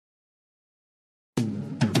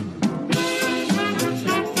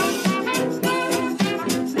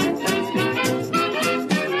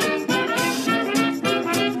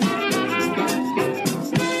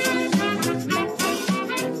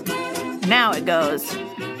it goes.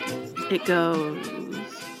 It goes.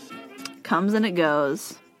 Comes and it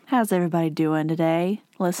goes. How's everybody doing today,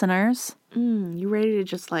 listeners? You ready to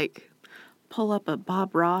just like pull up a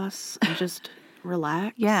Bob Ross and just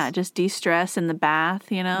relax? Yeah, just de-stress in the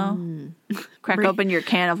bath, you know? Crack open your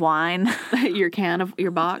can of wine. your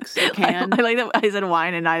box, your can. I like that I said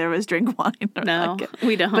wine and neither of us drink wine. No, Like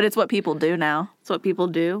we don't. But it's what people do now. It's what people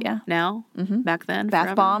do. Yeah. Now. Back then. Bath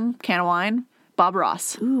forever. bomb, can of wine, Bob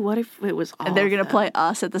Ross. Ooh, what if it was all? And they're going going to play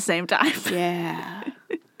us at the same time. Yeah.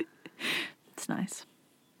 It's nice.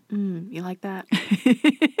 You like that?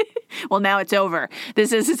 Well, now it's over.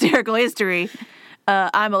 This is Hysterical History.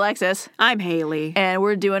 I'm Alexis. I'm Haley. And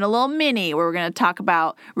we're doing a little mini where we're going to talk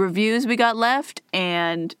about reviews we got left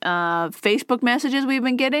and Facebook messages we've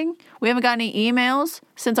been getting. We haven't got any emails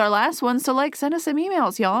since our last one, so, like, send us some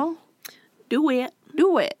emails, y'all. Do it.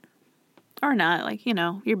 Do it. Or not. Like, you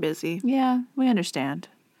know, you're busy. Yeah, we understand.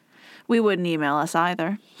 We wouldn't email us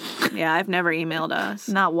either. Yeah, I've never emailed us.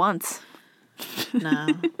 Not once. No.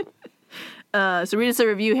 So read us a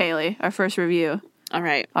review, Haley. Our first review. All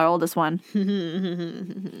right. Our oldest one.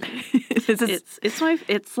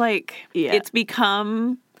 It's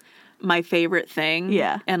become my favorite thing.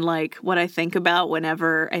 Yeah. And like what I think about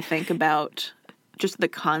whenever I think about just the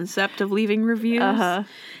concept of leaving reviews. Uh-huh.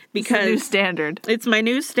 Because it's a new standard. It's my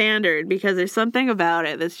new standard because there's something about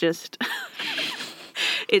it that's just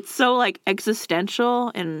it's so like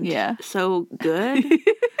existential and so good.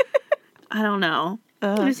 I don't know.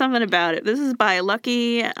 There's something about it. This is by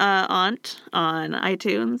Lucky Aunt on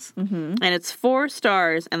iTunes. And it's 4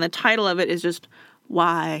 stars, and the title of it is just,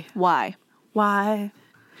 Why? Why? Why?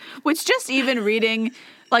 Which just even reading,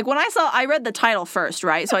 like when I read the title first,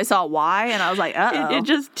 right? So I saw why, and I was like, uh-oh. It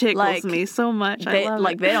just tickles like, me so much. They, I love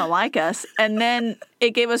like, it. they don't like us. And then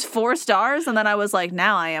it gave us 4 stars, and then I was like,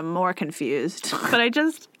 now I am more confused. But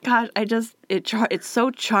it's so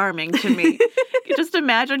charming to me. Just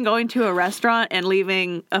imagine going to a restaurant and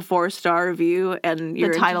leaving a 4-star review, and the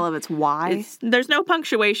title of it's why. There's no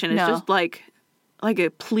punctuation. It's just like a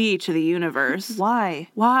plea to the universe. Why?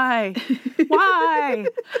 Why? Why?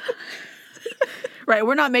 Right,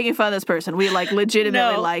 we're not making fun of this person. We like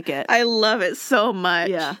legitimately like it. I love it so much.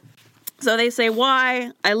 Yeah. So they say,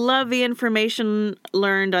 why? I love the information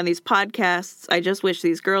learned on these podcasts. I just wish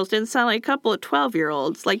these girls didn't sound like a couple of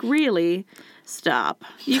 12-year-olds. Like, really? Stop.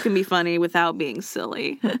 You can be funny without being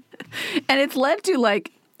silly. And it's led to,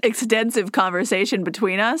 like, extensive conversation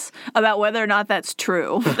between us about whether or not that's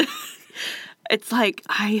true. It's like,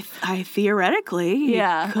 I theoretically,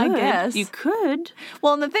 I guess. You could.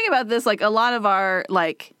 Well, and the thing about this, like, a lot of our,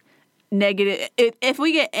 like, negative, if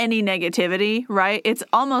we get any negativity, right, it's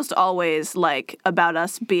almost always, like, about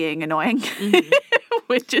us being annoying,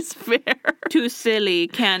 which is fair. Too silly,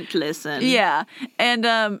 can't listen. Yeah.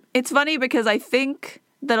 And it's funny because I think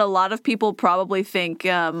that a lot of people probably think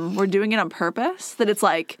we're doing it on purpose, that it's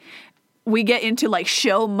like, we get into, like,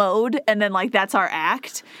 show mode, and then, like, that's our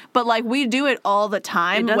act. But, like, we do it all the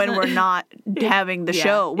time when we're not having the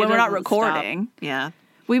show, when we're not recording. Stop. Yeah.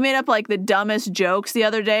 We made up, like, the dumbest jokes the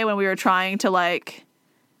other day when we were trying to, like,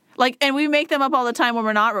 and we make them up all the time when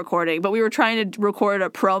we're not recording, but we were trying to record a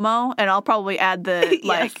promo, and I'll probably add the,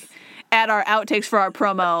 like, add our outtakes for our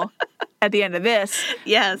promo at the end of this.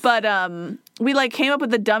 Yes. But we, like, came up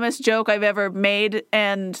with the dumbest joke I've ever made,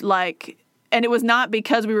 and, like... And it was not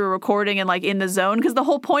because we were recording and, like, in the zone, because the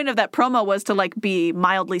whole point of that promo was to, like, be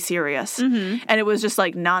mildly serious. And it was just,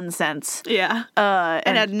 like, nonsense. Yeah.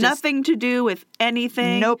 And had nothing to do with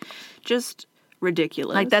anything. Nope. Just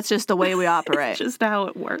ridiculous. Like, that's just the way we operate. Just how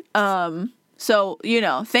it works. So, you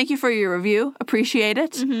know, thank you for your review. Appreciate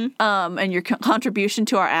it. And your contribution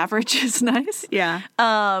to our average is nice. Yeah.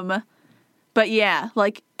 But, yeah,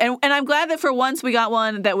 like, and I'm glad that for once we got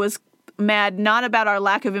one that was mad not about our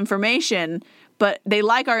lack of information, but they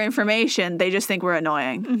like our information. They just think we're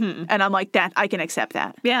annoying. And I'm like, that I can accept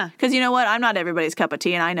that. Yeah. Because you know what? I'm not everybody's cup of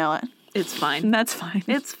tea, and I know it. It's fine. And that's fine.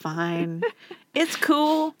 It's fine. It's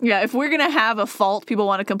cool. Yeah, if we're going to have a fault people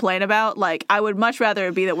want to complain about, like, I would much rather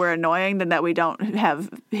it be that we're annoying than that we don't have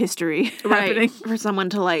history happening. For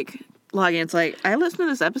someone to, like, log in. It's like, I listened to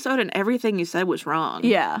this episode and everything you said was wrong.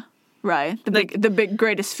 Yeah. Right. The big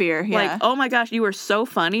greatest fear. Yeah. Like, oh my gosh, you were so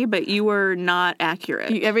funny, but you were not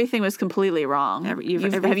accurate. Everything was completely wrong. Have you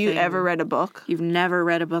ever read a book? You've never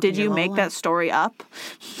read a book. Did you make that story up?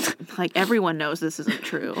 Like, everyone knows this isn't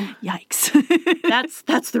true. Yikes.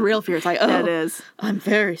 That's the real fear. It's like, oh, that is. I'm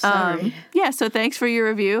very sorry. Yeah, so thanks for your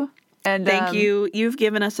review. And thank you. You've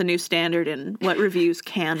given us a new standard in what reviews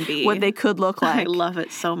can be. What they could look like. I love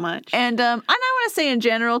it so much. And I want want to say in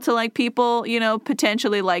general to, like, people, you know,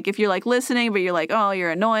 potentially, like, if you're, like, listening, but you're like, oh,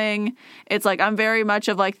 you're annoying. It's like, I'm very much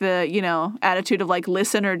of, like, the, you know, attitude of, like,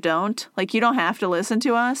 listen or don't. Like, you don't have to listen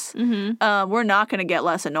to us. We're not going to get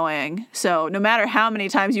less annoying. So no matter how many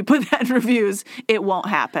times you put that in reviews, it won't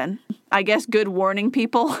happen. I guess good warning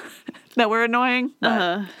people that we're annoying.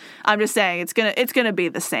 But I'm just saying it's gonna be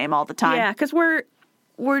the same all the time. Yeah, because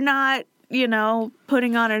we're not, you know,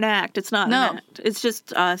 putting on an act. It's not an act. It's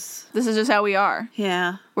just us. This is just how we are.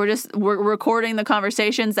 Yeah. We're recording the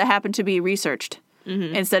conversations that happen to be researched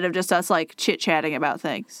instead of just us, like, chit-chatting about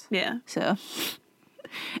things. Yeah. So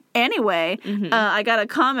anyway, I got a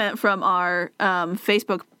comment from our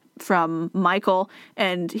Facebook from Michael,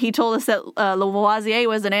 and he told us that Lavoisier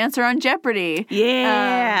was an answer on Jeopardy.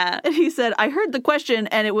 Yeah. He said, I heard the question,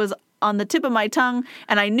 and it was on the tip of my tongue,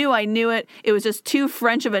 and I knew it. It was just too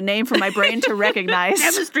French of a name for my brain to recognize.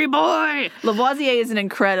 Chemistry boy! Lavoisier is an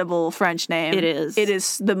incredible French name. It is. It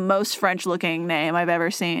is the most French-looking name I've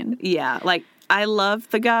ever seen. Yeah, like, I love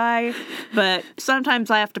the guy, but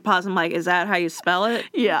sometimes I have to pause and like, is that how you spell it?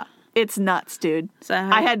 Yeah. It's nuts, dude.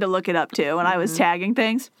 I had to look it up, too, when I was tagging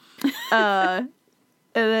things. And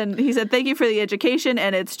then he said, thank you for the education,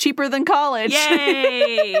 and it's cheaper than college.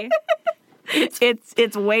 Yay!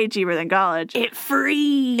 It's way cheaper than college. It's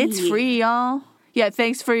free. It's free, y'all. Yeah,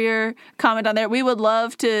 thanks for your comment on there. We would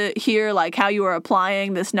love to hear, like, how you are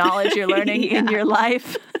applying this knowledge you're learning in your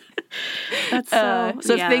life. That's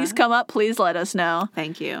so if things come up, please let us know.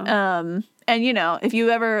 Thank you. And, you know, if you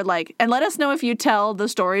ever, like, and let us know if you tell the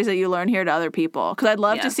stories that you learn here to other people. Because I'd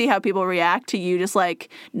love to see how people react to you just, like,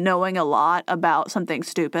 knowing a lot about something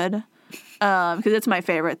stupid. Because it's my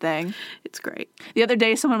favorite thing. It's great. The other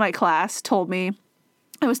day, someone in my class told me,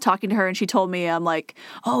 I was talking to her and she told me, I'm like,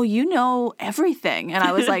 oh, you know everything. And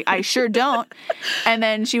I was like, I sure don't. And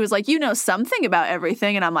then she was like, you know something about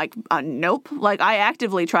everything. And I'm like, nope. Like, I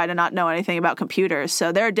actively try to not know anything about computers.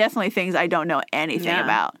 So there are definitely things I don't know anything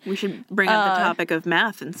about. We should bring up the topic of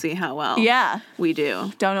math and see how well we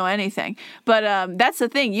do. Don't know anything. But that's the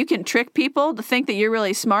thing. You can trick people to think that you're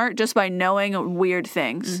really smart just by knowing weird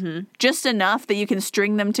things. Just enough that you can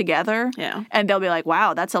string them together. Yeah. And they'll be like,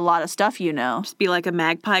 wow, that's a lot of stuff you know. Just be like a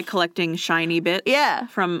magpie collecting shiny bits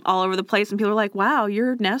from all over the place, and people are like, wow,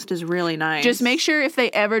 your nest is really nice. Just make sure if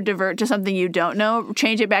they ever divert to something you don't know,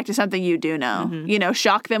 change it back to something you do know. You know,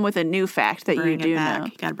 shock them with a new fact that you do know.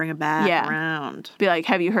 You gotta bring it back around. Be like,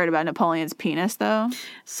 have you heard about Napoleon's penis, though?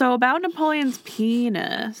 So about Napoleon's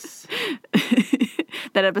penis.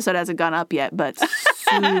 That episode hasn't gone up yet, but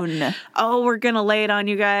soon. Oh, we're gonna lay it on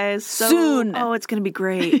you guys. Soon. Oh, it's gonna be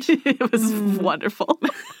great. It was wonderful.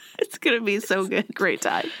 It's going to be so good. Great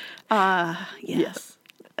time. Yes.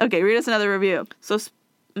 Okay, read us another review. So,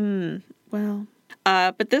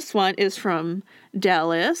 but this one is from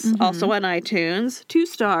Dallas, also on iTunes. 2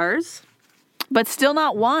 stars. But still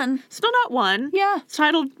not 1. Still not 1. Yeah. It's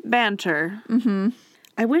titled Banter.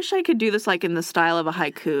 I wish I could do this, like, in the style of a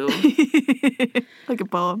haiku. Like a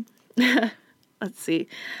poem. Let's see.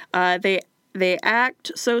 They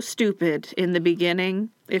act so stupid in the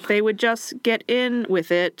beginning. If they would just get in with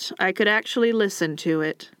it, I could actually listen to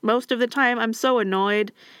it. Most of the time, I'm so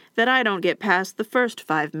annoyed that I don't get past the first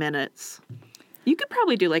 5 minutes. You could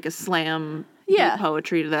probably do, like, a slam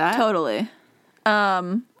poetry to that. Totally.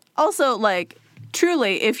 Also, like,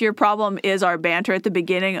 truly, if your problem is our banter at the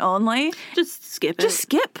beginning only, just skip it. Just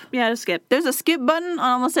skip. Yeah, just skip. There's a skip button on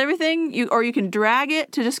almost everything, or you can drag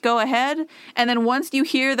it to just go ahead. And then once you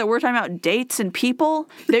hear that we're talking about dates and people,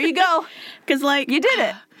 there you go. Because, like, you did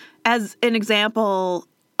it. As an example,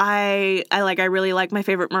 I really like My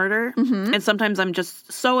Favorite Murder. And sometimes I'm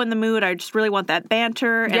just so in the mood. I just really want that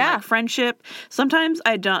banter and like friendship. Sometimes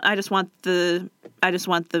I don't. I just want the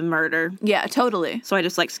murder. Yeah, totally. So I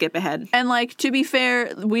just, like, skip ahead. And, like, to be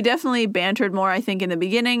fair, we definitely bantered more, I think, in the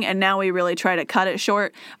beginning, and now we really try to cut it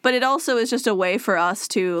short. But it also is just a way for us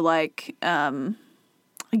to, like,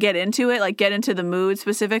 get into it, like, get into the mood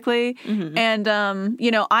specifically. And,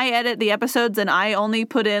 you know, I edit the episodes, and I only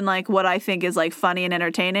put in, like, what I think is, like, funny and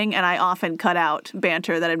entertaining, and I often cut out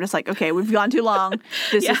banter that I'm just like, okay, we've gone too long.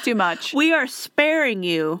 This is too much. We are sparing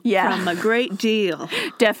you from a great deal.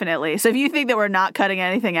 Definitely. So if you think that we're not cutting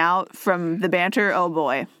anything out from the banter, oh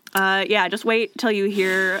boy. Just wait till you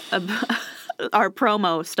hear our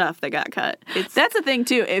promo stuff that got cut. That's the thing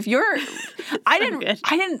too. If you're, I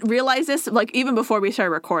didn't realize this, like, even before we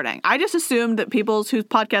started recording. I just assumed that people whose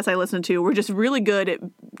podcasts I listened to were just really good at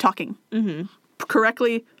talking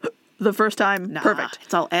correctly the first time. Perfect.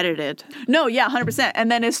 It's all edited. No, yeah, 100%.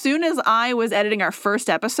 And then as soon as I was editing our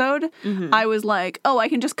first episode, I was like, oh, I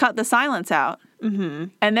can just cut the silence out. Mm-hmm.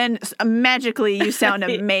 And then magically you sound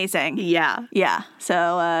amazing. Yeah. Yeah.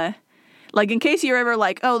 So, like, in case you're ever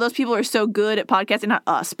like, oh, those people are so good at podcasting, not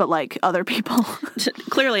us, but like other people.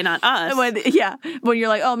 Clearly not us. When you're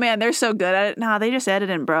like, oh man, they're so good at it. Nah, they just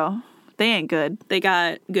editing, bro. They ain't good. They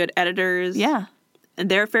got good editors. Yeah. And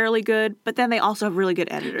they're fairly good, but then they also have really good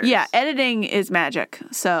editors. Yeah, editing is magic.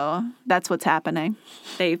 So that's what's happening.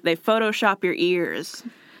 They Photoshop your ears.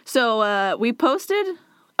 So we posted.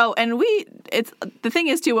 Oh, and the thing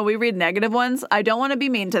is too, when we read negative ones, I don't want to be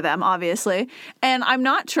mean to them, obviously. And I'm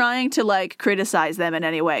not trying to like criticize them in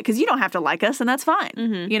any way, because you don't have to like us and that's fine.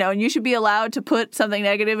 Mm-hmm. You know, and you should be allowed to put something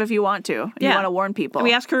negative if you want to. And you want to warn people. And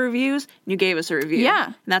we asked for reviews, and you gave us a review. Yeah.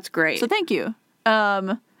 And that's great. So thank you.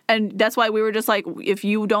 And that's why we were just like, if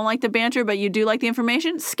you don't like the banter, but you do like the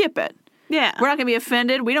information, skip it. Yeah. We're not going to be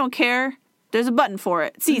offended. We don't care. There's a button for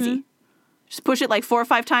it. It's easy. Just push it like 4 or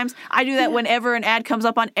 5 times. I do that whenever an ad comes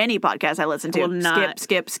up on any podcast I listen to.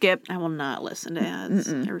 Skip. I will not listen to ads.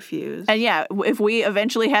 Mm-mm. I refuse. And yeah, if we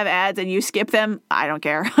eventually have ads and you skip them, I don't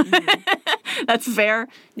care. Mm-hmm. That's fair.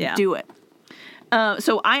 Yeah. Do it.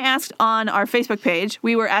 So I asked on our Facebook page,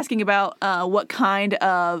 we were asking about what kind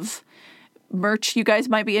of merch you guys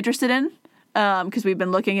might be interested in. Because we've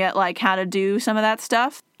been looking at like how to do some of that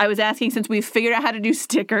stuff. I was asking, since we've figured out how to do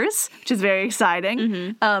stickers, which is very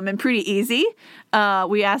exciting, and pretty easy.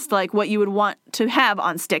 We asked like what you would want to have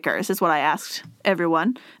on stickers is what I asked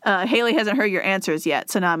everyone. Haley hasn't heard your answers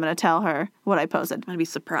yet, so now I'm going to tell her what I posted. I'm going to be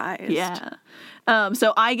surprised. Yeah.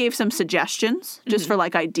 So I gave some suggestions just for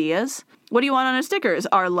like ideas. What do you want on our stickers?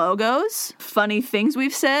 Our logos, funny things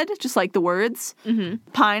we've said, just like the words,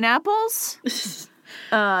 pineapples.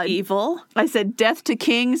 Evil. I said death to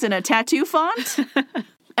kings in a tattoo font.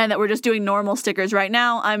 And that we're just doing normal stickers right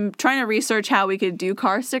now. I'm trying to research how we could do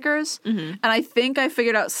car stickers. And I think I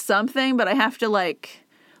figured out something, but I have to like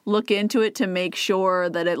look into it to make sure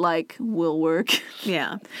that it like will work.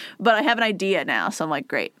 Yeah. But I have an idea now, so I'm like,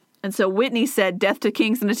 great. And so Whitney said death to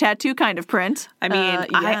kings in a tattoo kind of print. I mean,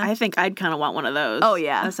 I think I'd kind of want one of those. Oh,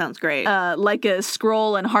 yeah. That sounds great. Like a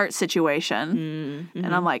scroll and heart situation. Mm-hmm.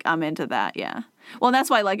 And I'm like, I'm into that, yeah. Well, and that's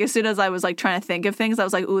why, like, as soon as I was, like, trying to think of things, I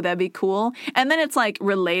was like, ooh, that'd be cool. And then it's, like,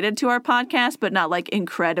 related to our podcast, but not, like,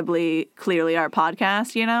 incredibly clearly our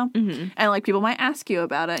podcast, you know? Mm-hmm. And, like, people might ask you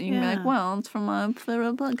about it, and you can be like, well, it's from a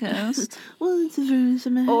podcast. Well, it's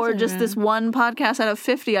a or just this one podcast out of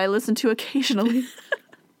 50 I listen to occasionally.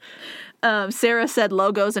 Sarah said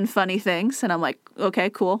logos and funny things, and I'm like,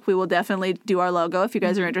 okay, cool. We will definitely do our logo if you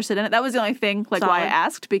guys are interested in it. That was the only thing, like, why I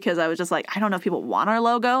asked, because I was just like, I don't know if people want our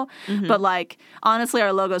logo, but, like, honestly,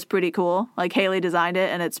 our logo's pretty cool. Like, Haley designed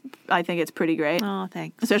it, and I think it's pretty great. Oh,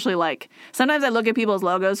 thanks. Especially, like, sometimes I look at people's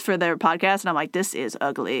logos for their podcast, and I'm like, this is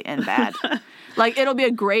ugly and bad. Like, it'll be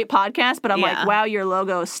a great podcast, but I'm like, wow, your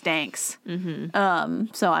logo stinks.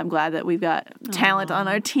 So I'm glad that we've got talent on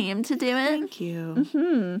our team to do it. Thank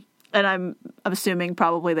you. And I'm assuming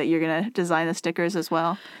probably that you're going to design the stickers as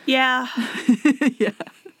well. Yeah. Yeah.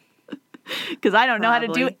 Because I don't know how to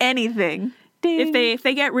do anything. Ding. If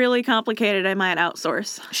they get really complicated, I might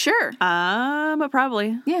outsource. Sure. But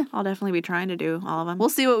probably. Yeah. I'll definitely be trying to do all of them. We'll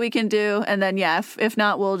see what we can do. And then, yeah, if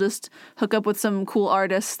not, we'll just hook up with some cool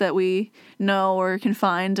artists that we know or can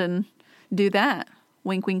find and do that.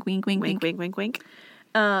 Wink, wink, wink, wink, wink. Wink, wink, wink, wink.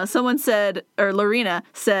 Someone said, or Lorena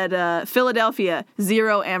said, Philadelphia,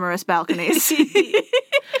 0 amorous balconies.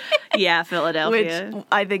 Yeah, Philadelphia. Which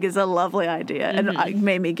I think is a lovely idea. And it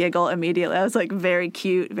made me giggle immediately. I was like, very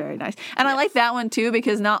cute, very nice. And I like that one too,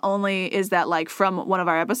 because not only is that like from one of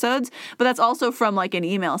our episodes, but that's also from like an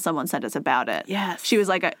email someone sent us about it. Yes. She was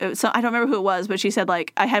like, so I don't remember who it was, but she said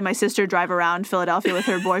like, I had my sister drive around Philadelphia with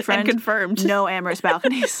her boyfriend. And confirmed. No amorous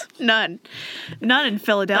balconies. None in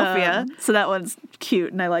Philadelphia. So that one's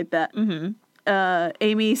cute, and I like that.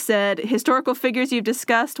 Amy said, historical figures you've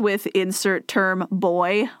discussed with insert term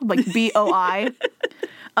boy, like BOI,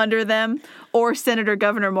 under them, or Senator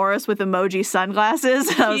Governor Morris with emoji sunglasses.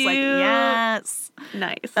 I was like, yes.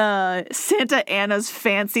 Nice. Santa Anna's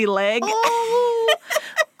fancy leg. Oh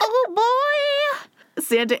boy.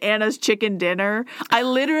 Santa Anna's chicken dinner. I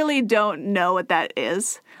literally don't know what that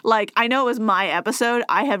is. Like, I know it was my episode.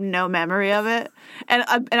 I have no memory of it. And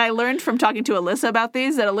I learned from talking to Alyssa about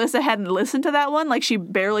these that Alyssa hadn't listened to that one. Like, she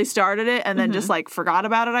barely started it and then just, like, forgot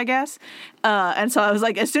about it, I guess. And so I was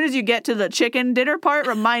like, as soon as you get to the chicken dinner part,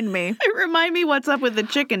 remind me. Remind me what's up with the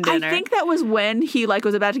chicken dinner. I think that was when he, like,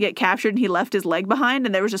 was about to get captured and he left his leg behind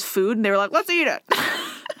and there was just food and they were like, let's eat it.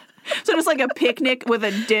 So just, like, a picnic with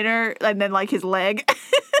a dinner and then, like, his leg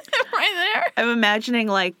right there. I'm imagining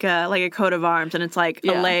like a coat of arms, and it's like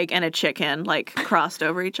a leg and a chicken like crossed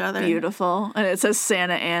over each other. Beautiful. And it says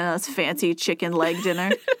Santa Ana's fancy chicken leg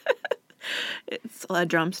dinner. It's a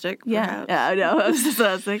drumstick, perhaps. Yeah, I know. That's what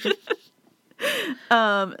I was thinking.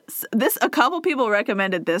 A couple people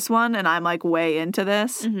recommended this one, and I'm like way into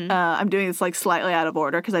this. Mm-hmm. I'm doing this like slightly out of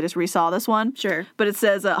order because I just resaw this one. Sure. But it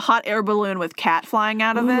says a hot air balloon with cat flying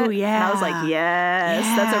out of it. Ooh, yeah. And I was like, yes,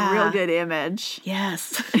 that's a real good image.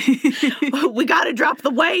 Yes. We gotta drop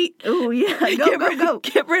the weight. Oh yeah, go.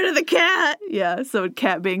 Get rid of the cat. Yeah, so a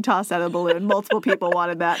cat being tossed out of the balloon. Multiple people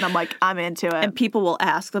wanted that, and I'm like, I'm into it. And people will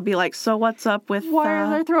ask, they'll be like, so what's up with... Why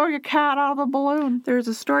are they throwing a cat out of the balloon? There's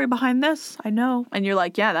a story behind this. I know. And you're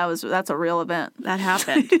like, yeah, that's a real event. That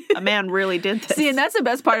happened. A man really did this. See, and that's the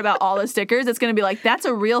best part about all the stickers. It's going to be like, that's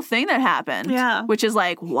a real thing that happened. Yeah. Which is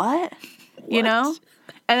like, what? You know?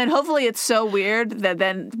 And then hopefully it's so weird that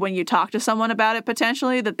then when you talk to someone about it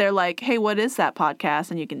potentially, that they're like, hey, what is that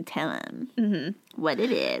podcast? And you can tell them what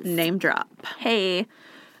it is. Name drop. Hey.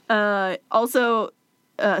 Also,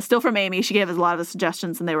 still from Amy, she gave us a lot of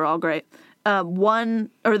suggestions and they were all great. The one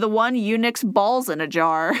Unix balls in a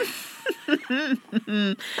jar.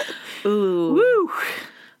 Ooh. Woo.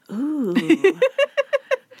 Ooh.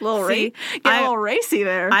 a little racy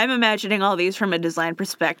there. I'm imagining all these from a design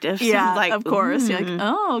perspective. So yeah, like, of course. You're like,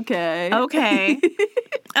 oh, okay. Okay.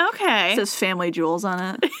 Okay. It says family jewels on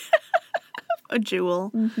it. A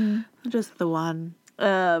jewel. Mm-hmm. Just the one.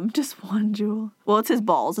 Just one jewel. Well, it's his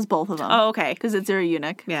balls. It's both of them. Oh, okay. Because it's very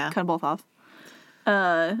eunuch. Yeah. Cut them both off.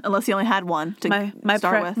 Unless he only had one to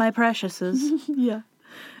start with. My preciouses. Yeah.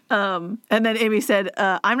 And then Amy said,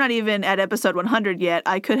 I'm not even at episode 100 yet.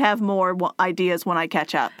 I could have more ideas when I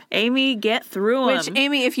catch up. Amy, get through them. Which,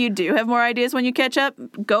 Amy, if you do have more ideas when you catch up,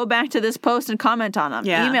 go back to this post and comment on them.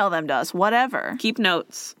 Yeah. Email them to us. Whatever. Keep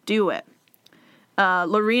notes. Do it.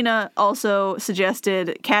 Lorena also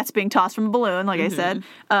suggested cats being tossed from a balloon, like I said.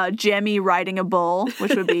 Jemmy riding a bull,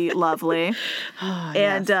 which would be lovely. Oh,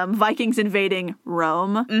 and yes. Vikings invading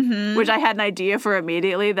Rome, which I had an idea for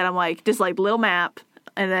immediately that I'm like, just like little map.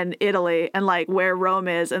 And then Italy, and like where Rome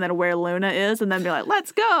is, and then where Luna is, and then be like,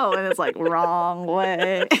 let's go. And it's like, wrong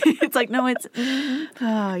way. It's like, no, it's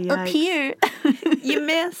up here. You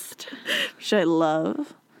missed. Which I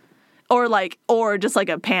love. Or just like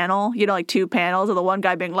a panel, like two panels of the one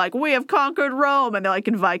guy being like, we have conquered Rome. And they're like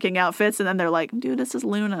in Viking outfits. And then they're like, dude, this is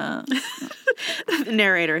Luna. The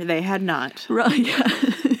narrator, they had not. Right. Yeah.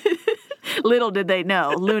 Little did they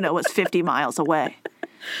know, Luna was 50 miles away.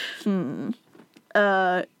 And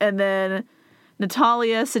then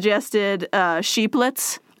Natalia suggested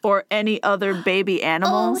sheeplets or any other baby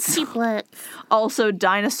animals. Oh, sheeplets. Also,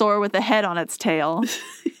 dinosaur with a head on its tail.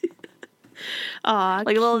 Aw,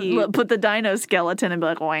 like cute. put the dino skeleton and be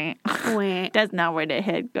like, wait. Wait. That's not where the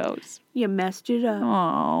head goes. You messed it up.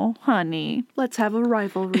 Oh, honey. Let's have a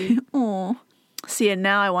rivalry. Oh. See, and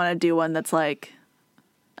now I want to do one that's like,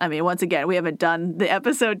 I mean, once again, we haven't done, the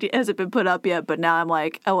episode hasn't been put up yet, but now I'm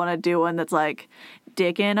like, I want to do one that's like,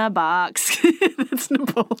 dick in a box. That's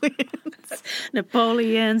Napoleon's.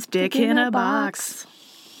 Napoleon's dick in a box.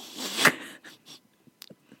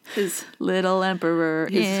 His little emperor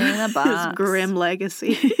in a box. His grim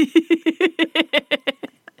legacy.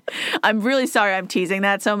 I'm really sorry I'm teasing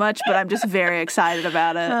that so much, but I'm just very excited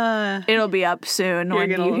about it. It'll be up soon when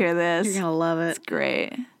you hear this. You're going to love it. It's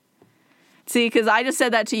great. See, because I just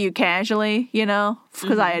said that to you casually,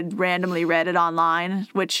 because I had randomly read it online,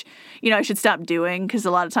 which, I should stop doing because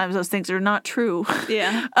a lot of times those things are not true.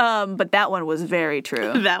 Yeah. But that one was very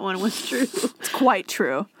true. That one was true. It's quite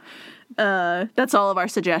true. That's all of our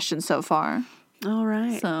suggestions so far. All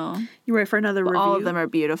right. So, you ready for another review? All of them are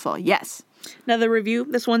beautiful. Yes. Another review.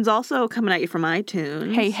 This one's also coming at you from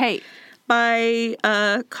iTunes. Hey. By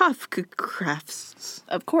Kafka Crafts.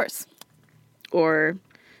 Of course. Or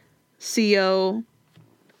COFC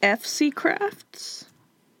Crafts.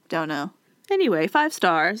 Don't know. Anyway, 5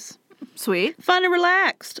 stars. Sweet. Fun and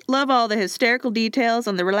relaxed. Love all the hysterical details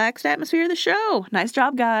and the relaxed atmosphere of the show. Nice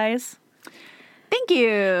job, guys. Thank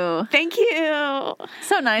you. Thank you.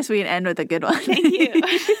 So nice we can end with a good one. Thank you.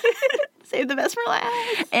 Save the best for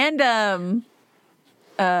last. And,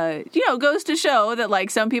 goes to show that, like,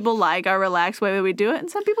 some people like our relaxed way that we do it, and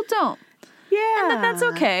some people don't. Yeah. And that's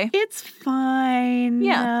okay. It's fine.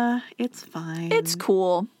 Yeah. It's fine. It's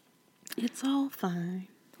cool. It's all fine.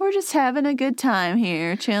 We're just having a good time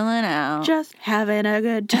here, chilling out. Just having a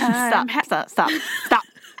good time. Stop.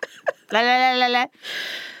 La la la la la.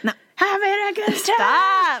 No. Having a good time.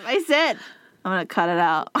 Stop. I said. I'm going to cut it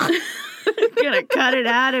out. I'm going to cut it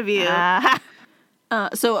out of you.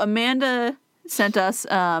 So Amanda sent us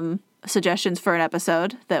suggestions for an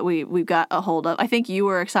episode that we got a hold of. I think you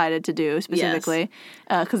were excited to do specifically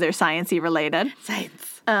because they're science-y related.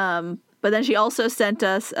 Science. But then she also sent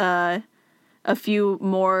us a few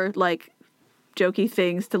more like jokey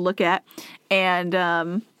things to look at,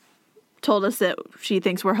 and told us that she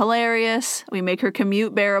thinks we're hilarious. We make her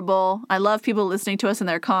commute bearable. I love people listening to us in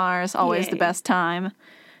their cars. Always the best time.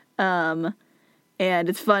 And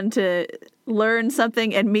it's fun to learn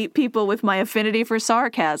something and meet people with my affinity for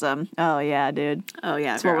sarcasm. Oh, yeah, dude. Oh,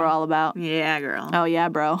 yeah, That's what we're all about. Yeah, girl. Oh, yeah,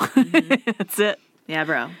 bro. That's it. Yeah,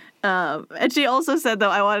 bro. And she also said,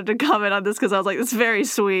 though, I wanted to comment on this because I was like, it's very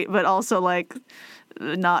sweet, but also, like,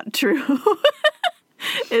 not true.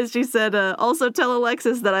 She said, also tell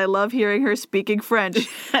Alexis that I love hearing her speaking French.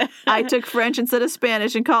 I took French instead of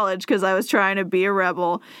Spanish in college because I was trying to be a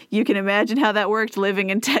rebel. You can imagine how that worked living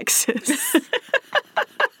in Texas.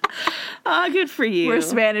 Oh, good for you. Where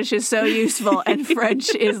Spanish is so useful and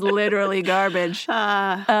French is literally garbage.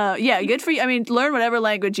 Yeah, good for you. I mean, learn whatever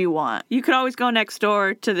language you want. You could always go next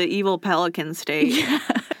door to the evil pelican state. Yeah.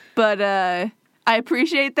 But I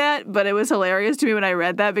appreciate that, but it was hilarious to me when I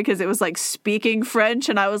read that because it was like speaking French,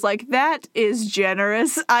 and I was like, that is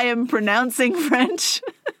generous. I am pronouncing French.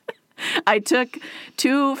 I took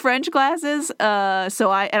 2 French classes,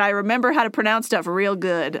 so I remember how to pronounce stuff real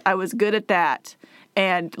good. I was good at that.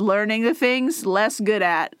 And learning the things, less good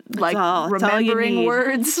at, like remembering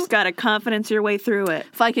words. Just gotta confidence your way through it.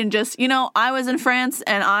 If I can just, I was in France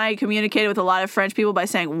and I communicated with a lot of French people by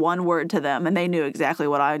saying one word to them, and they knew exactly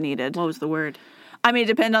what I needed. What was the word? I mean, it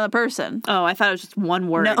depends on the person. Oh, I thought it was just one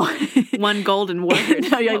word. No. One golden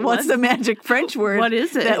word. No, you're like, what's the magic French word? What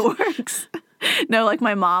is it? That works. No, like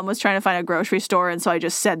my mom was trying to find a grocery store, and so I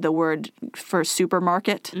just said the word for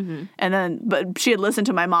supermarket. Mm-hmm. But she had listened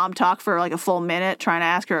to my mom talk for like a full minute trying to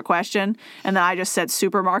ask her a question, and then I just said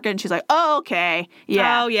supermarket, and she's like, oh, okay.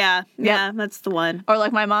 Yeah. Oh, yeah. Yep. Yeah, that's the one. Or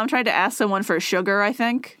like my mom tried to ask someone for sugar, I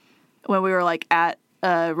think, when we were like at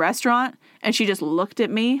a restaurant, and she just looked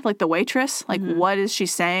at me like the waitress, like, what is she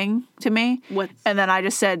saying to me? And then I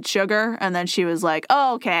just said sugar, and then she was like,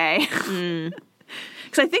 oh, okay.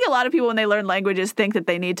 Because I think a lot of people, when they learn languages, think that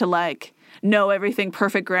they need to, like, know everything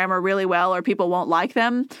perfect grammar really well or people won't like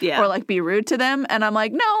them or, like, be rude to them. And I'm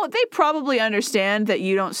like, no, they probably understand that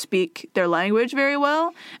you don't speak their language very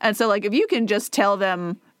well. And so, like, if you can just tell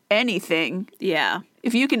them anything. Yeah.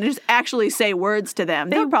 If you can just actually say words to them,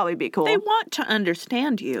 they'll probably be cool. They want to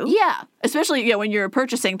understand you. Yeah. Especially when you're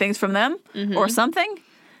purchasing things from them or something.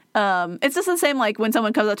 It's just the same like when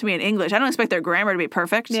someone comes up to me in English. I don't expect their grammar to be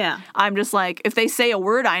perfect. Yeah. I'm just like, if they say a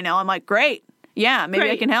word I know, I'm like, great. Yeah, maybe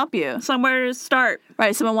I can help you. Somewhere to start.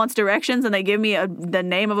 Right. Someone wants directions and they give me the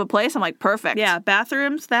name of a place. I'm like, perfect. Yeah.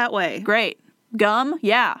 Bathrooms that way. Great. Gum?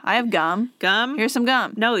 Yeah, I have gum. Gum? Here's some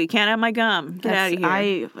gum. No, you can't have my gum. Get out of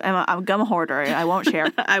here. I'm a gum hoarder. I won't share.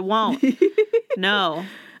 I won't. No.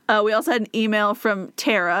 We also had an email from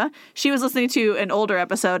Tara. She was listening to an older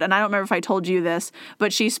episode, and I don't remember if I told you this,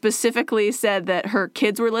 but she specifically said that her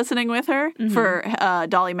kids were listening with her for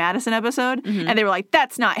Dolly Madison episode, and they were like,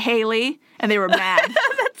 that's not Haley, and they were mad.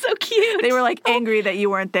 That's so cute. They were like angry that you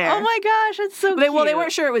weren't there. Oh my gosh, that's so cute. Well, they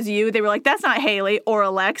weren't sure it was you. They were like, that's not Haley or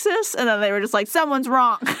Alexis, and then they were just like, someone's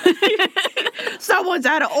wrong. Someone's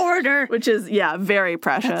out of order. Which is, very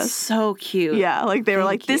precious. That's so cute. Yeah, like they were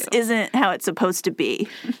like, this isn't how it's supposed to be.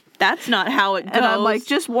 That's not how it goes. And I'm like,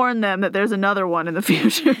 just warn them that there's another one in the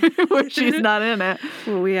future where she's not in it.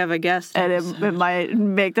 Well, we have a guest. And it might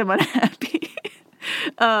make them unhappy.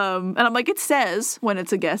 And I'm like, it says when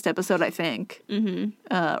it's a guest episode, I think. Mm-hmm.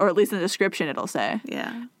 Or at least in the description it'll say.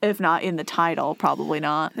 Yeah. If not in the title, probably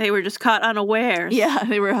not. They were just caught unawares. Yeah,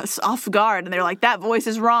 they were off guard, and they were like, that voice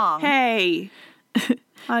is wrong. Hey.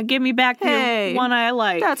 Give me back the one I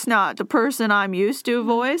like. That's not the person I'm used to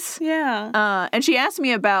voice. Yeah. And she asked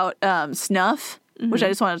me about snuff, which I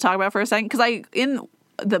just wanted to talk about for a second. Because in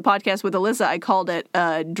the podcast with Alyssa, I called it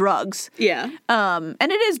drugs. Yeah. And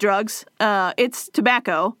it is drugs. It's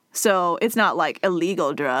tobacco, so it's not like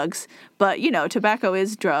illegal drugs. But, tobacco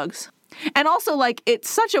is drugs. And also, like, it's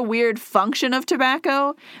such a weird function of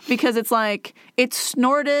tobacco because it's like, it's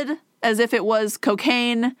snorted as if it was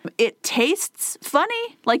cocaine. It tastes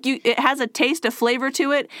funny. Like, it has a taste of flavor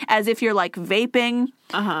to it, as if you're, like, vaping.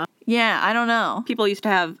 Uh-huh. Yeah, I don't know. People used to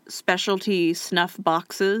have specialty snuff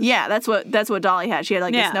boxes. Yeah, that's what Dolly had. She had,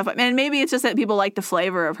 like, a snuff. And maybe it's just that people like the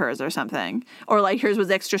flavor of hers or something. Or, like, hers was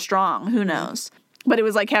extra strong. Who knows? But it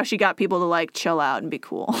was, like, how she got people to, like, chill out and be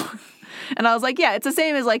cool. And I was like, yeah, it's the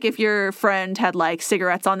same as, like, if your friend had, like,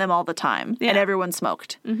 cigarettes on them all the time and everyone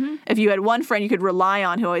smoked. Mm-hmm. If you had one friend you could rely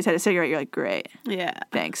on who always had a cigarette, you're like, great. Yeah.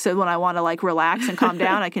 Thanks. So when I want to, like, relax and calm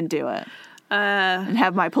down, I can do it. and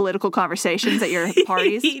have my political conversations at your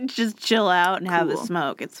parties. Just chill out and have a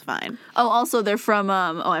smoke. It's fine. Oh, also, they're from,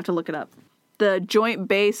 I have to look it up. The Joint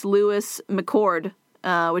Base Lewis McChord,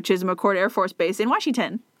 which is McChord Air Force Base in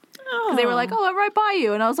Washington. Because they were like, I'm right by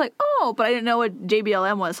you. And I was like, but I didn't know what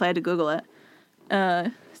JBLM was, so I had to Google it.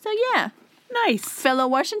 So, yeah. Nice. Fellow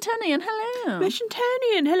Washingtonian, hello.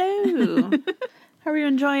 Washingtonian, hello. How are you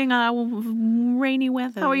enjoying our rainy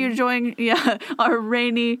weather? How are you enjoying our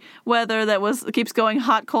rainy weather that keeps going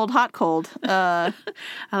hot, cold, hot, cold? I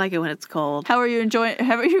like it when it's cold. How are you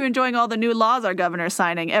enjoying all the new laws our governor's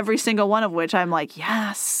signing? Every single one of which I'm like,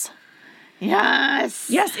 yes. Yes.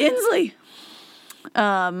 Yes, Inslee.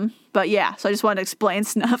 But yeah, so I just wanted to explain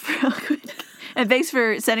snuff real quick. And thanks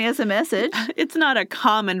for sending us a message. It's not a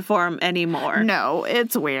common form anymore. No,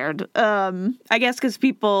 it's weird. I guess because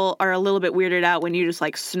people are a little bit weirded out when you just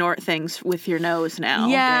like snort things with your nose now.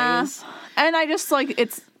 Yeah, and I just like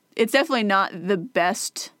it's definitely not the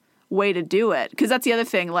best way to do it, because that's the other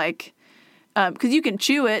thing. Like, because you can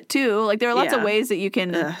chew it too. Like there are lots of ways that you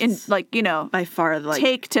can, by far, like,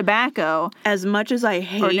 take tobacco. As much as I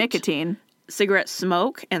hate or nicotine. Cigarette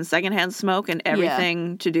smoke and secondhand smoke and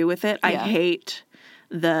everything to do with it. I hate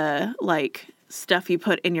the like stuff you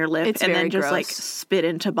put in your lip and then just gross. Like spit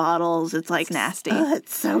into bottles. It's like nasty.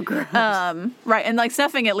 It's so gross. Right, and like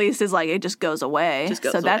snuffing at least is like it just goes away.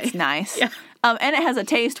 That's nice. Yeah. And it has a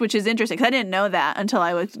taste, which is interesting, because I didn't know that until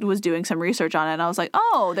I was doing some research on it, and I was like,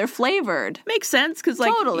 oh, they're flavored. Makes sense, because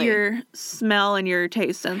like your smell and your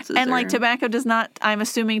taste senses like tobacco does not, I'm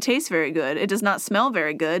assuming, taste very good. It does not smell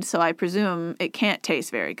very good, so I presume it can't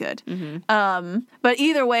taste very good. Mm-hmm. But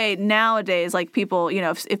either way, nowadays, like people,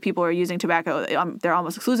 if people are using tobacco, they're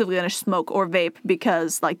almost exclusively going to smoke or vape,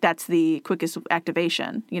 because like that's the quickest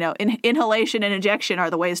activation. Inhalation and injection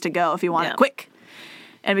are the ways to go if you want it quick.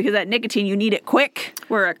 And because that nicotine, you need it quick.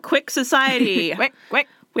 We're a quick society. Quick.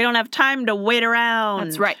 We don't have time to wait around.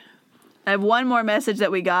 That's right. I have one more message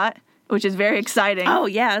that we got, which is very exciting. Oh,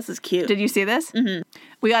 yeah, this is cute. Did you see this? Mm-hmm.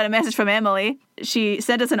 We got a message from Emily. She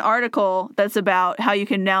sent us an article that's about how you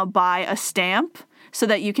can now buy a stamp so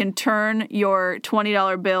that you can turn your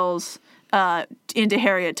 $20 bills into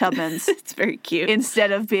Harriet Tubman's. It's very cute.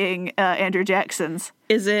 Instead of being Andrew Jackson's.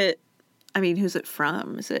 Is it... I mean, who's it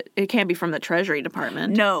from? It can't be from the Treasury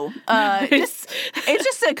Department. No. It's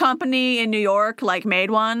just a company in New York, like,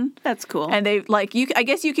 made one. That's cool. And they, like, I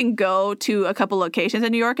guess you can go to a couple locations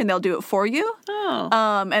in New York and they'll do it for you.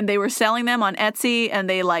 Oh. And they were selling them on Etsy, and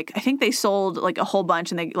they, like, I think they sold, like, a whole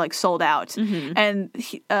bunch, and they, like, sold out. Mm-hmm. And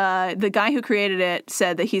the guy who created it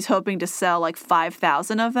said that he's hoping to sell, like,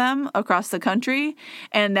 5,000 of them across the country,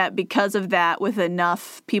 and that because of that, with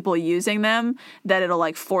enough people using them, that it'll,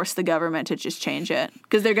 like, force the government to just change it,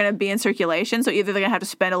 because they're going to be in circulation. So either they're going to have to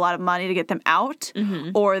spend a lot of money to get them out,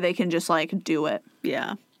 mm-hmm. or they can just like do it.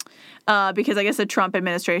 Yeah. Because I guess the Trump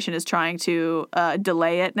administration is trying to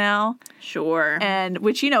delay it now. Sure. And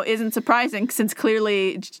which, isn't surprising, since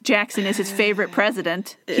clearly Jackson is his favorite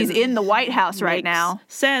president. He's in the White House right now.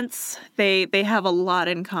 Sense. They have a lot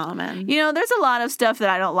in common. There's a lot of stuff that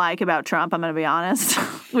I don't like about Trump, I'm going to be honest.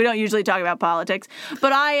 We don't usually talk about politics.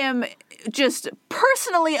 But I am just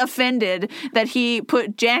personally offended that he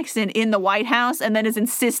put Jackson in the White House and then is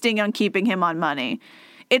insisting on keeping him on money.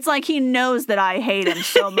 It's like he knows that I hate him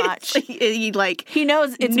so much. He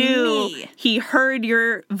knows it's me. He heard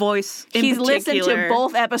your voice in He's particular. Listened to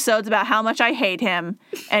both episodes about how much I hate him,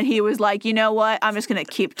 and he was like, you know what? I'm just going to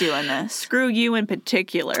keep doing this. Screw you in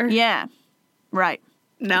particular. Yeah. Right.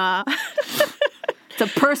 Nah. It's a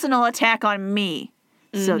personal attack on me.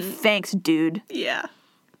 Mm-hmm. So thanks, dude. Yeah.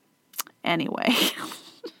 Anyway.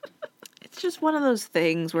 It's just one of those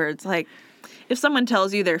things where it's like, if someone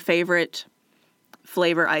tells you their favorite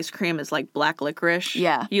flavor ice cream is like black licorice,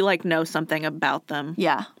 you like know something about them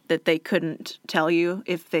that they couldn't tell you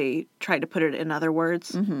if they tried to put it in other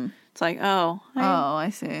words. Mm-hmm. It's like, I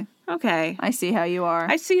see. Okay. I see how you are.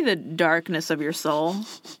 I see the darkness of your soul.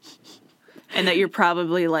 And that you're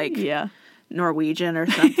probably like Norwegian or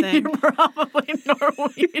something. You're probably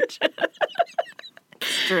Norwegian.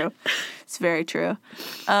 It's true. It's very true.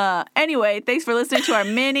 Anyway, thanks for listening to our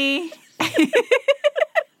mini.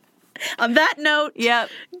 On that note,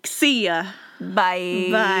 see ya. Bye.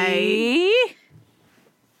 Bye.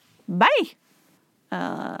 Bye.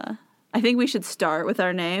 I think we should start with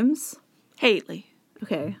our names. Haley.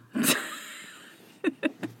 Okay.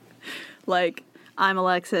 Like, I'm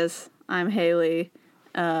Alexis. I'm Haley.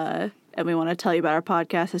 And we want to tell you about our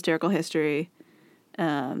podcast, Hysterical History.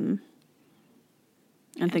 And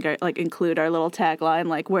include our little tagline,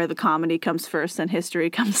 like, where the comedy comes first and history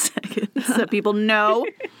comes second, so people know.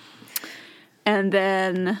 And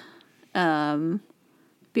then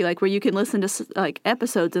Be like where you can listen to like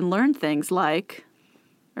episodes and learn things like,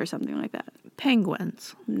 or something like that.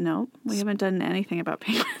 Penguins. No, we haven't done anything about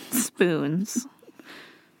penguins. Spoons.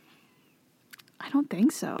 I don't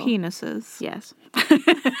think so. Penises. Yes.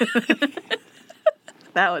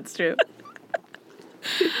 That one's true.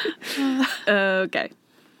 Okay.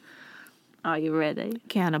 Are you ready?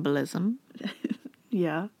 Cannibalism.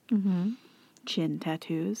 Yeah. Mm-hmm. Chin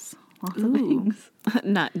tattoos. Lots of things.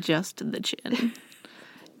 Not just the chin.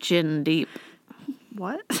 Chin deep.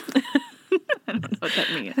 What? I don't know what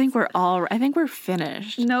that means. I think we're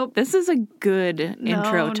finished. Nope. This is a good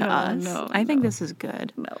intro to us. No, I think this is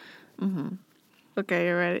good. No. Mm-hmm. Okay,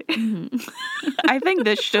 you're ready. Mm-hmm. I think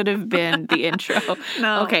this should have been the intro.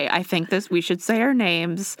 No. Okay, I think we should say our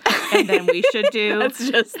names, and then we should do. That's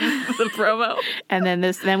just the promo. And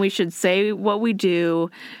then we should say what we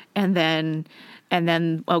do, and then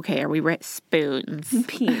okay, are we ready? Spoons,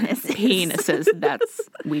 penises. That's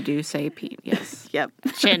we do say yes. Yep.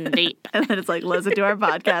 Chin deep, And then it's like listen to our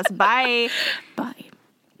podcast. Bye. bye.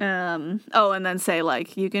 And then say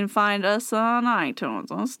like you can find us on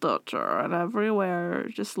iTunes, on Stitcher, and everywhere.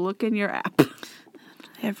 Just look in your app.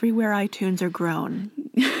 Everywhere iTunes are grown,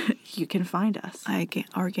 You can find us.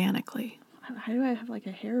 organically. How do I have like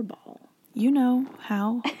a hairball? You know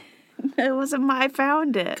how? It wasn't I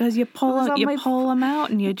found it. Because you pull them out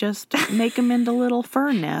and you just make them into little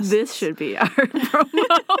fur nests. This should be our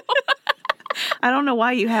promo. I don't know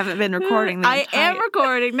why you haven't been recording. I am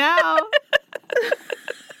recording now.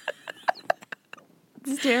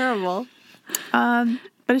 It's terrible.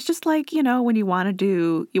 But it's just like, when you want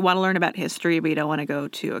to learn about history, but you don't want to go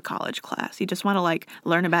to a college class. You just want to like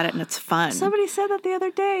learn about it and it's fun. Somebody said that the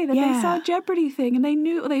other day that they saw a Jeopardy thing and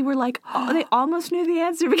they were like, they almost knew the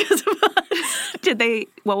answer because of us. Did they?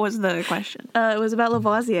 What was the question? It was about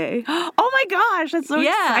Lavoisier. Oh my gosh, that's so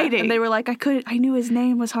exciting. And they were like, I knew his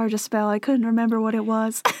name was hard to spell. I couldn't remember what it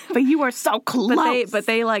was. But you were so close. But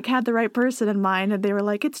they like had the right person in mind and they were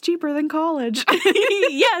like, it's cheaper than college.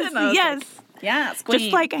 Yes. Like, yes, queen.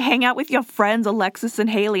 Just like hang out with your friends Alexis and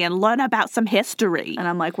Haley and learn about some history. And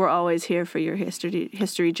I'm like, we're always here for your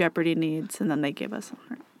history Jeopardy needs. And then they give us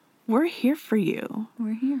our... We're here for you.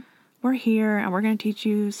 We're here. We're here and we're going to teach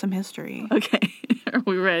you some history. Okay. Are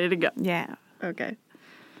we ready to go? Yeah. Okay.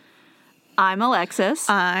 I'm Alexis.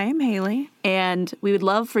 I'm Haley. And we would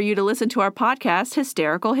love for you to listen to our podcast,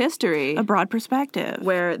 Hysterical History. A broad perspective.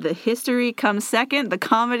 Where the history comes second, the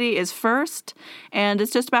comedy is first, and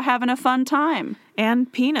it's just about having a fun time.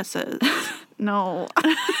 And penises. No.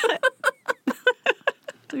 We're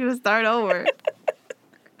going to start over.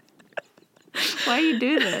 Why you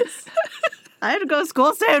do this? I have to go to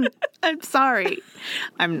school soon. I'm sorry.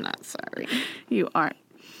 I'm not sorry. You aren't.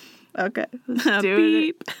 Okay. Let's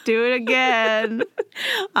do it again.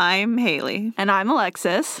 I'm Haley. And I'm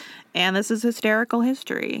Alexis. And this is Hysterical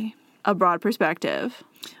History. A broad perspective.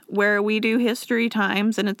 Where we do history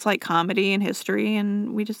times and it's like comedy and history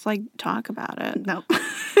and we just like talk about it. Nope.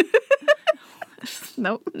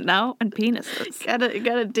 Nope. No, and penises.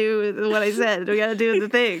 Gotta do what I said. We gotta do the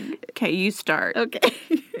thing. Okay, you start. Okay.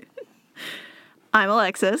 I'm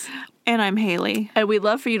Alexis. And I'm Haley. And we'd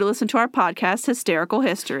love for you to listen to our podcast, Hysterical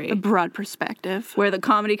History. A broad perspective. Where the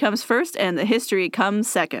comedy comes first and the history comes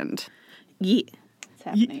second. Yeah. It's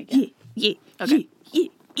happening again. Yeah. Okay.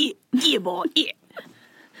 Yeah, boy. Yeah.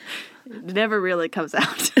 It never really comes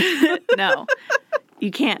out. No.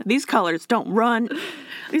 You can't. These colors don't run.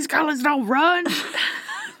 These colors don't run.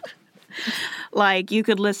 Like, you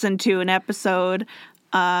could listen to an episode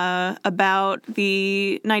about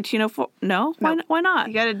the 1904. No? Nope. Why not?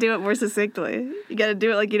 You gotta do it more succinctly. You gotta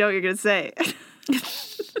do it like you know what you're gonna say.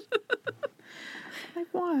 Like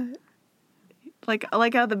what?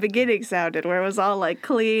 Like how the beginning sounded, where it was all like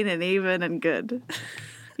clean and even and good.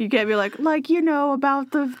 You can't be like you know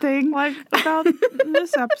about the thing. Like about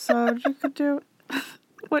this episode, you could do.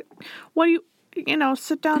 What do you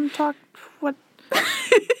sit down and talk. What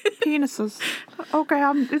penises? Okay,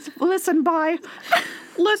 listen. Bye.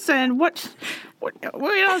 Listen. What?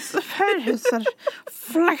 Okay.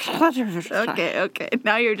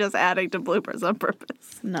 Now you're just adding to bloopers on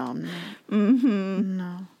purpose. No, I'm not. Mm-hmm.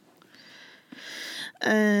 No.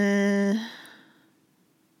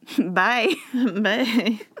 Bye.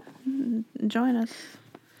 Bye. Join us.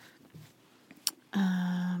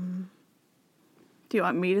 Do you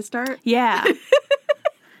want me to start? Yeah.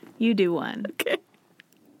 You do one. Okay.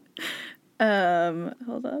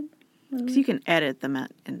 Hold on. Because you can edit them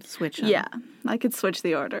and switch them. Yeah, I could switch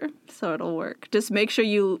the order, so it'll work. Just make sure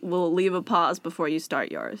you will leave a pause before you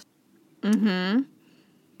start yours. Mm-hmm.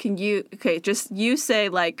 Can you... Okay, just you say,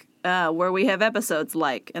 like, Where we have episodes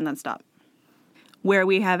like, and then stop. Where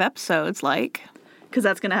we have episodes like. Because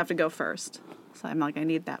that's going to have to go first. So I'm like, I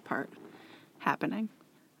need that part happening.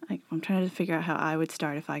 I'm trying to figure out how I would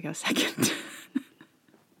start if I go second.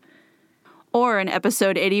 Or in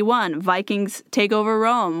episode 81, Vikings take over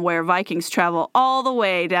Rome, where Vikings travel all the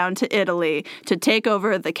way down to Italy to take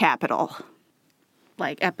over the capital.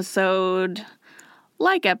 Like episode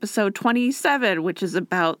 27, which is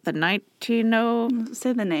about the 19...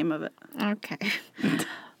 Say the name of it. Okay.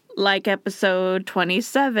 Like episode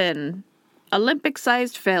 27,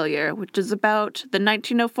 Olympic-sized failure, which is about the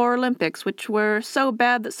 1904 Olympics, which were so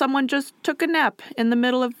bad that someone just took a nap in the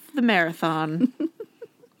middle of the marathon.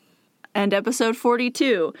 And episode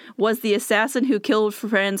 42, was the assassin who killed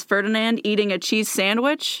Franz Ferdinand eating a cheese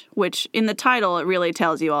sandwich? Which, in the title, it really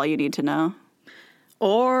tells you all you need to know.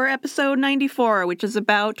 Or episode 94, which is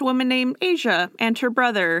about a woman named Asia and her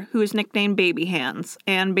brother, who is nicknamed Baby Hands.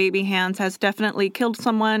 And Baby Hands has definitely killed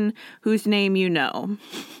someone whose name you know.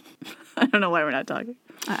 I don't know why we're not talking.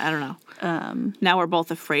 I don't know. Now we're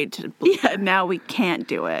both afraid to believe. Yeah, now we can't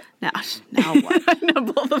do it. Now what? I know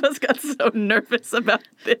both of us got so nervous about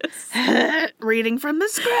this. Reading from the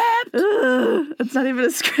script. It's not even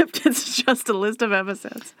a script. It's just a list of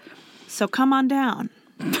episodes. So come on down.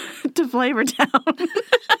 To Flavor Town.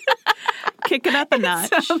 Kick it up a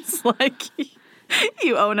notch. It sounds like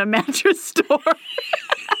you own a mattress store.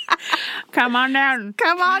 Come on down.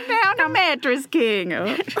 Come on down to Mattress King.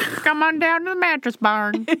 Come on down to the mattress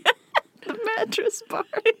barn. The mattress barn.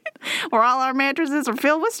 Where all our mattresses are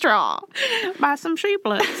filled with straw. Buy some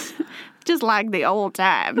sheeplets. Just like the old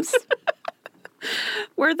times.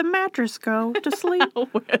 Where the mattress go to sleep.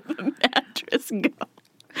 Where the mattress go.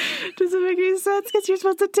 Does it make any sense? Because you're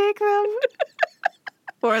supposed to take them.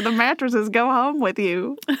 Or the mattresses go home with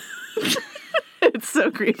you. It's so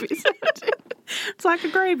creepy. It's like a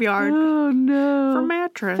graveyard. Oh, no. For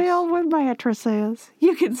mattress. Filled with mattresses.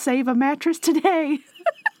 You can save a mattress today.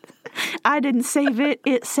 I didn't save it.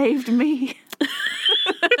 It saved me.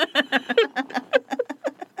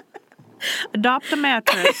 Adopt a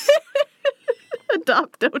mattress.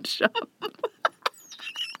 Adopt, don't shop.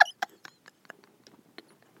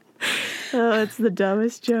 Oh, it's the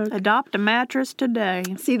dumbest joke. Adopt a mattress today.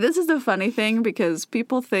 See, this is the funny thing because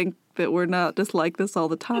people think that we're not just like this all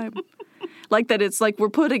the time. Like that it's like we're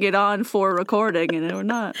putting it on for recording and we're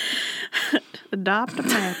not. Adopt a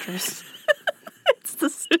mattress. It's the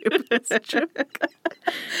stupidest joke.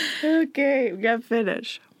 Okay, we gotta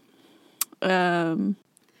finish.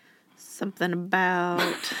 Something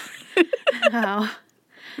about how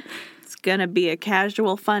it's gonna be a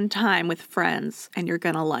casual, fun time with friends and you're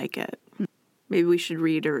gonna like it. Maybe we should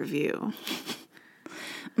read a review.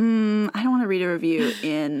 I don't want to read a review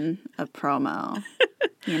in a promo,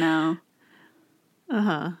 you know?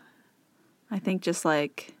 Uh-huh. I think just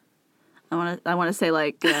like, I want to say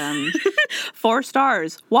like... 4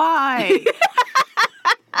 stars. Why?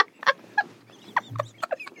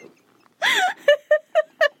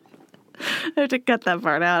 I have to cut that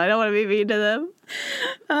part out. I don't want to be mean to them.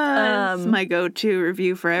 It's my go-to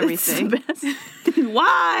review for everything. It's the best.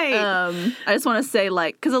 Why? I just want to say,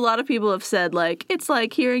 like, because a lot of people have said, like, it's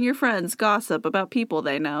like hearing your friends gossip about people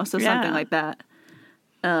they know. So something like that.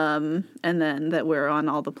 And then that we're on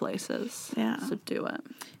all the places. Yeah. So do it.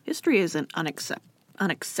 History isn't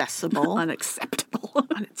unaccessible. Unacceptable.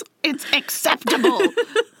 It's acceptable.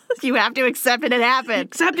 You have to accept it happened.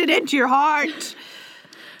 Accept it into your heart.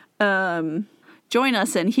 Join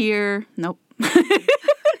us in here. Nope.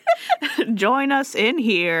 Join us in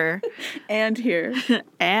here. And here.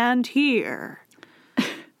 And here.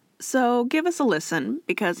 So give us a listen,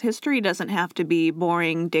 because history doesn't have to be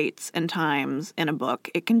boring dates and times in a book.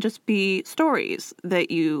 It can just be stories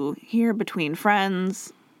that you hear between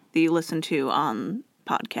friends, that you listen to on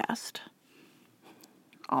podcast.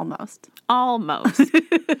 Almost.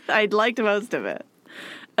 I liked most of it.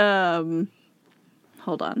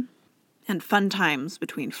 Hold on. And fun times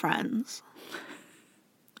between friends.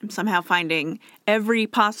 I'm somehow finding every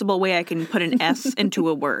possible way I can put an S into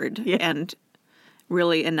a word and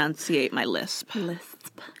really enunciate my lisp.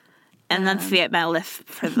 Enunciate my lisp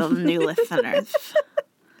for the new listeners.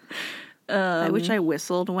 I wish I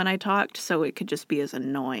whistled when I talked so it could just be as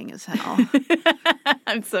annoying as hell.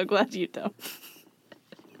 I'm so glad you don't.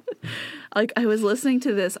 Like, I was watching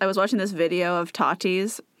this video of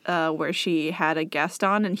Tati's where she had a guest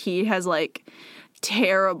on, and he has, like,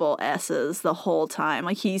 terrible S's the whole time.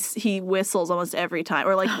 Like, he whistles almost every time.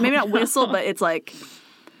 Or, like, maybe not whistle, but it's, like,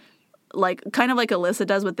 like kind of like Alyssa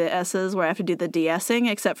does with the S's, where I have to do the de-essing,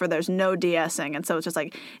 except for there's no de-essing, and so it's just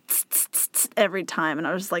like every time, and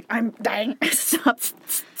I was just like, I'm dying, stop.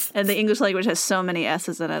 And the English language has so many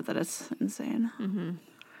S's in it that it's insane.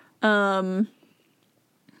 Mm-hmm.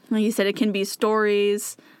 Like you said, it can be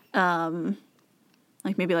stories,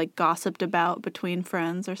 like maybe like gossiped about between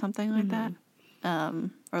friends or something like that,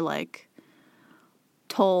 or like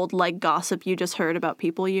told like gossip you just heard about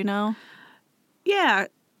people you know. Yeah,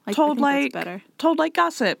 told like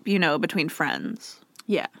gossip, between friends.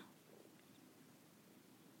 Yeah.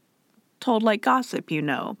 Told like gossip,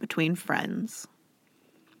 between friends.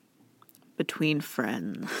 Between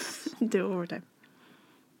friends. Do it one more time.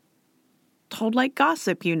 Told like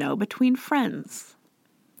gossip, between friends.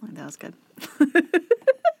 That was good.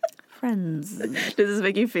 Friends. Does this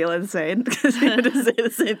make you feel insane? Because you have to say the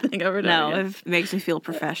same thing over and over again. No, it makes me feel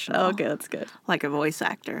professional. Okay, that's good. Like a voice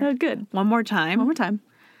actor. Oh, good. One more time. One more time.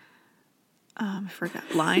 I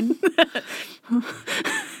forgot. Line.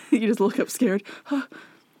 You just look up scared.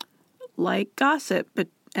 Like gossip,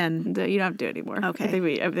 and you don't have to do it anymore. Okay. I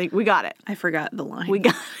think we got it. I forgot the line. We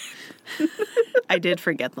got it. I did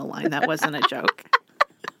forget the line. That wasn't a joke.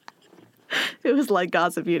 It was like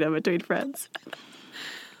gossip, between friends.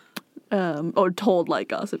 Or told like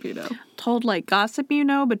gossip, Told like gossip,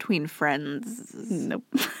 between friends. Nope.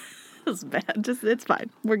 That's bad. It's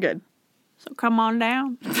fine. We're good. So come on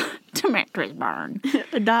down to Mattress Barn.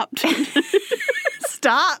 Adopt.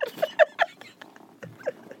 Stop.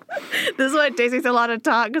 This is why it takes me so long to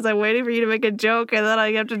talk, because I'm waiting for you to make a joke and then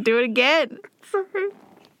I have to do it again.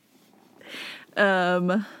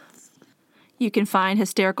 You can find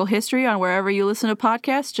Hysterical History on wherever you listen to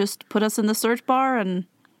podcasts. Just put us in the search bar and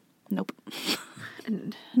nope.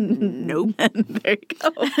 Nope. And there you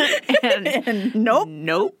go. And nope.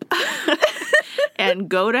 Nope. And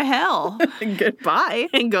go to hell. Goodbye.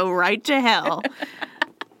 And go right to hell.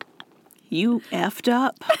 You effed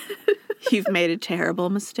up. You've made a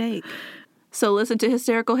terrible mistake. So listen to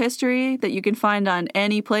Hysterical History that you can find on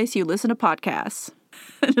any place you listen to podcasts.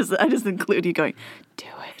 I just include you going, do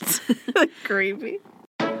it. Creepy.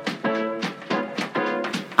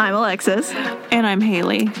 I'm Alexis. And I'm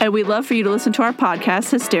Haley. And we'd love for you to listen to our podcast,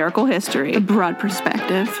 Hysterical History. A broad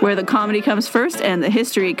perspective. Where the comedy comes first and the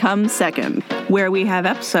history comes second. Where we have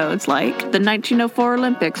episodes like the 1904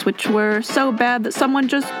 Olympics, which were so bad that someone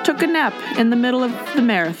just took a nap in the middle of the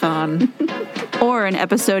marathon. Or in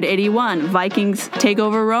episode 81, Vikings Take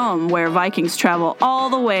Over Rome, where Vikings travel all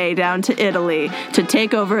the way down to Italy to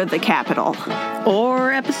take over the capital.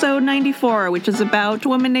 Or episode 94, which is about a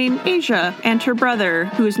woman named Asia and her brother,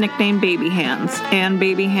 who is nicknamed Baby Hands. And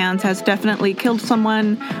Baby Hands has definitely killed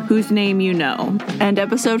someone whose name you know. And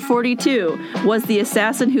episode 42, was the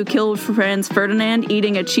assassin who killed Franz Ferdinand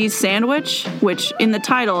eating a cheese sandwich? Which, in the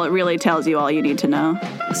title, it really tells you all you need to know.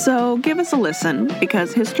 So give us a listen,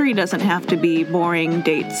 because history doesn't have to be boring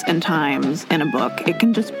dates and times in a book. It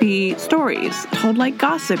can just be stories told like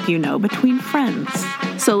gossip, between friends.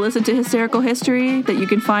 So listen to Hysterical History that you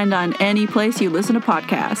can find on any place you listen to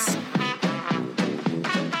podcasts.